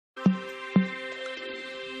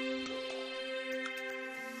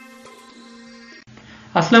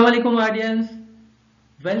Assalamu alaikum audience,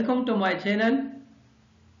 welcome to my channel.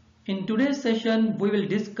 In today's session we will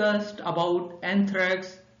discuss about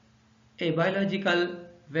anthrax, a biological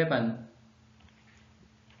weapon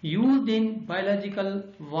used in biological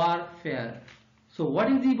warfare. So what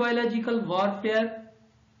is the biological warfare?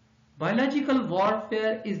 Biological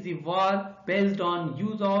warfare is the war based on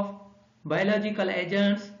use of biological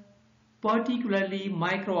agents, particularly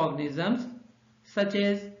microorganisms such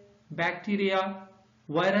as bacteria,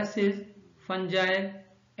 viruses, fungi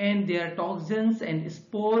and their toxins and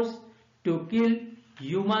spores to kill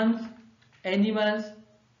humans, animals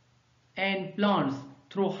and plants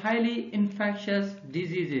through highly infectious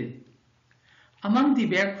diseases. Among the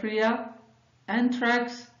bacteria,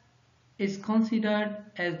 anthrax is considered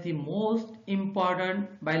as the most important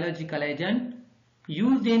biological agent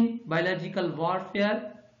used in biological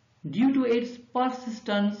warfare due to its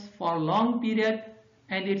persistence for long period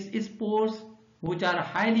and its spores, which are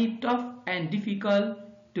highly tough and difficult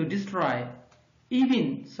to destroy,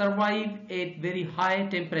 even survive at very high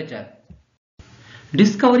temperature.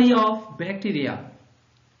 Discovery of bacteria.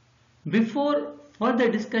 Before further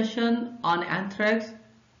discussion on anthrax,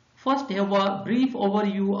 first have a brief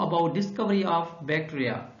overview about discovery of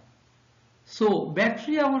bacteria. So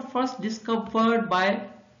bacteria were first discovered by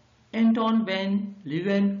Anton van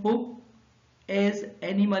Leeuwenhoek as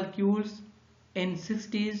animalcules in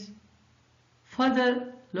 60s.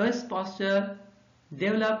 Further, Louis Pasteur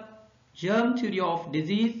developed germ theory of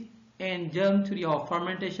disease and germ theory of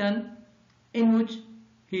fermentation, in which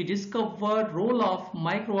he discovered role of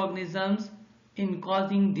microorganisms in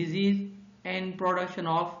causing disease and production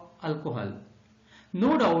of alcohol.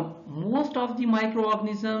 No doubt, most of the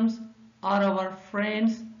microorganisms are our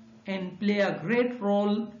friends and play a great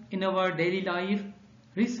role in our daily life,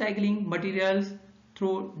 recycling materials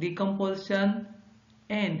through decomposition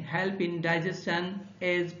and help in digestion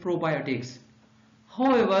as probiotics.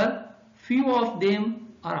 However, few of them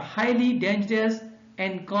are highly dangerous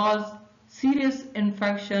and cause serious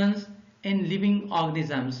infections in living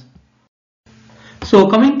organisms. So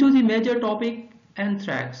coming to the major topic,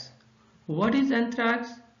 anthrax. What is anthrax?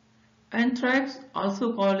 Anthrax,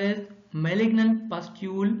 also called as malignant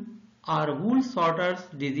pustule or wool sorter's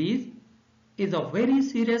disease, is a very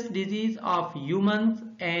serious disease of humans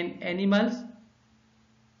and animals.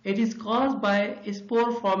 It is caused by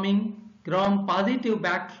spore-forming gram-positive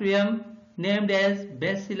bacterium named as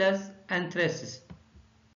Bacillus anthracis.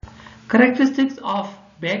 Characteristics of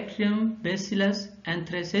bacterium Bacillus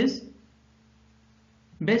anthracis.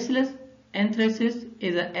 Bacillus anthracis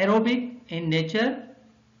is aerobic in nature,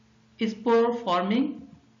 spore-forming,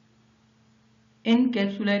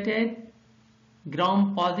 encapsulated,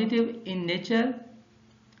 gram-positive in nature,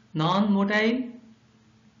 non-motile,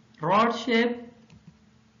 rod-shaped,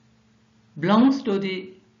 belongs to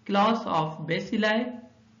the class of Bacilli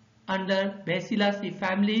under Bacillus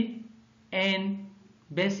family and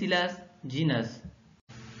Bacillus genus.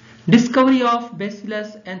 Discovery of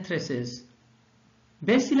Bacillus anthracis.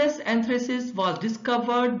 Bacillus anthracis was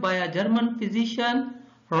discovered by a German physician,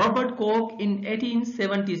 Robert Koch, in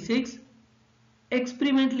 1876.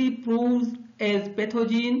 Experimentally proved as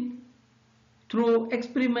pathogen through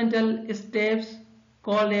experimental steps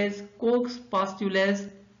called as Koch's postulates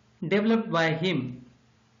developed by him.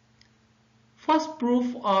 First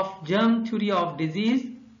proof of germ theory of disease,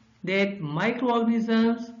 that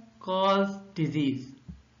microorganisms cause disease.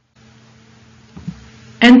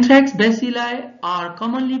 Anthrax bacilli are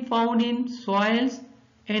commonly found in soils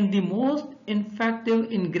and the most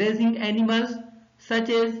infective in grazing animals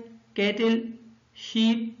such as cattle,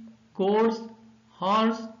 sheep, goats,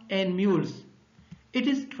 horses and mules. It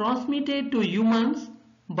is transmitted to humans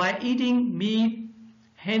by eating meat,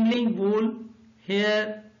 handling wool,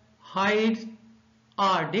 hair, hides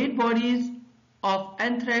or dead bodies of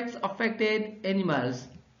anthrax affected animals.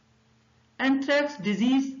 Anthrax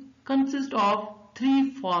disease consists of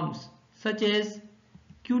three forms such as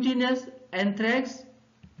cutaneous anthrax,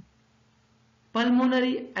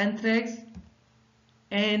 pulmonary anthrax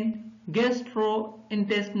and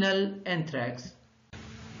gastrointestinal anthrax.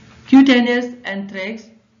 Cutaneous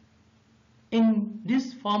anthrax. In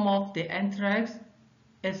this form of the anthrax,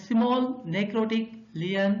 a small necrotic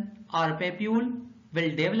lesion or papule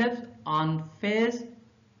will develop on face,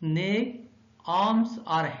 neck, arms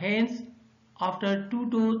or hands after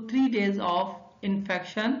 2 to 3 days of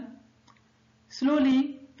infection.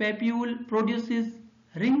 Slowly, papule produces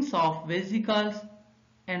rings of vesicles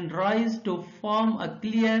and rise to form a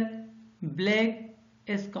clear black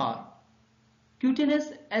scar.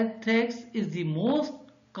 Cutaneous anthrax is the most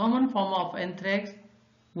common form of anthrax,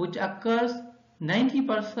 which occurs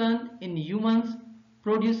 90% in humans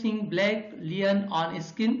producing black lesion on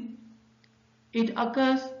skin. It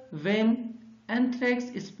occurs when anthrax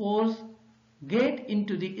spores get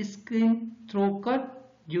into the skin through cut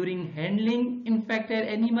during handling infected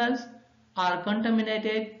animals or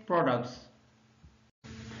contaminated products.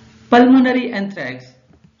 Pulmonary anthrax,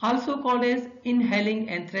 also called as inhaling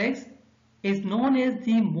anthrax, is known as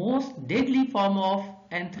the most deadly form of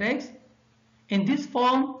anthrax. In this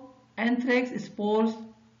form, anthrax spores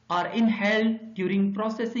are inhaled during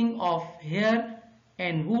processing of hair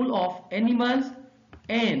and wool of animals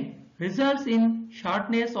and results in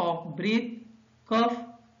shortness of breath, cough,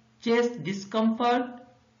 chest discomfort,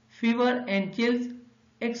 fever and chills,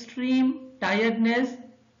 extreme tiredness,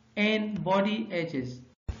 and body aches.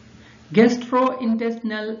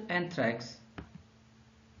 Gastrointestinal anthrax.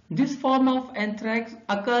 This form of anthrax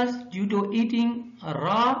occurs due to eating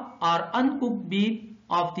raw or uncooked meat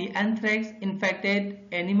of the anthrax-infected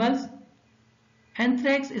animals.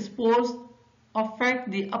 Anthrax spores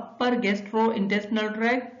affect the upper gastrointestinal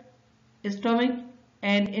tract, stomach,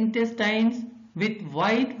 and intestines with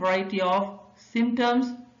wide variety of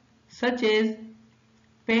symptoms such as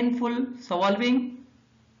painful swallowing,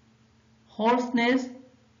 hoarseness,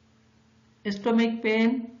 stomach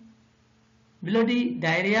pain, bloody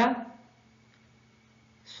diarrhea,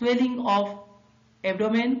 swelling of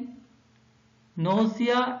abdomen,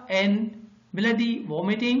 nausea and bloody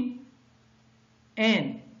vomiting,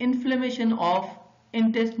 and inflammation of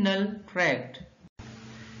intestinal tract.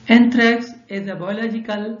 Anthrax is a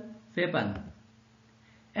biological weapon.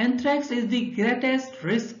 Anthrax is the greatest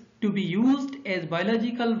risk to be used as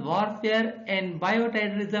biological warfare and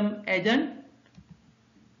bioterrorism agent.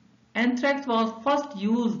 Anthrax was first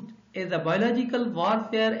used as a biological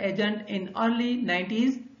warfare agent in early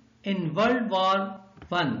 90s in World War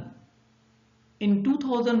I. In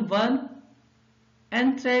 2001,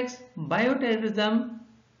 anthrax bioterrorism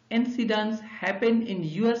incidents happened in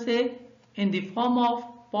USA in the form of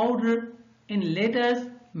powder in letters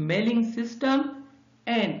mailing system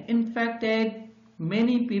and infected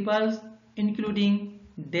many people, including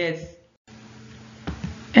deaths.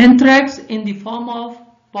 Anthrax in the form of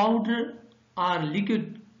powder or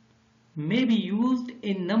liquid may be used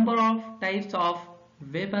in number of types of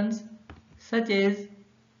weapons such as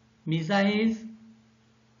missiles,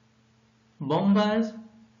 bombers,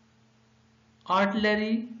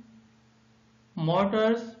 artillery,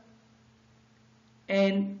 mortars,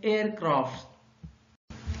 and aircrafts.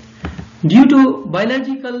 Due to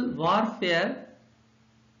biological warfare,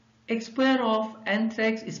 exposure of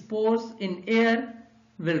anthrax spores in air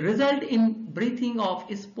will result in breathing of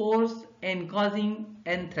spores and causing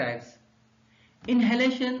anthrax.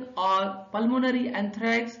 Inhalation or pulmonary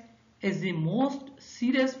anthrax is the most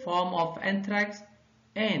serious form of anthrax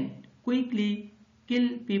and quickly kill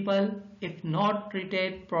people if not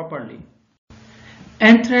treated properly.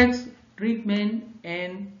 Anthrax treatment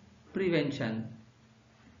and prevention.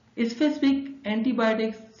 Specific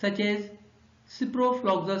antibiotics such as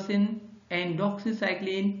ciprofloxacin and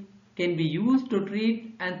doxycycline can be used to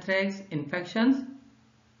treat anthrax infections.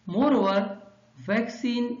 Moreover,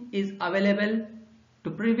 vaccine is available to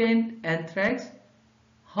prevent anthrax.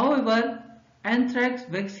 However, anthrax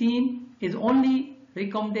vaccine is only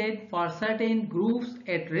recommended for certain groups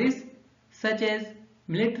at risk such as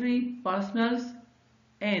military personnel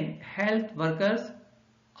and health workers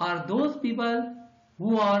or those people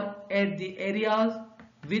who are at the areas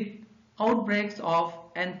with outbreaks of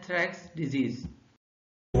anthrax disease.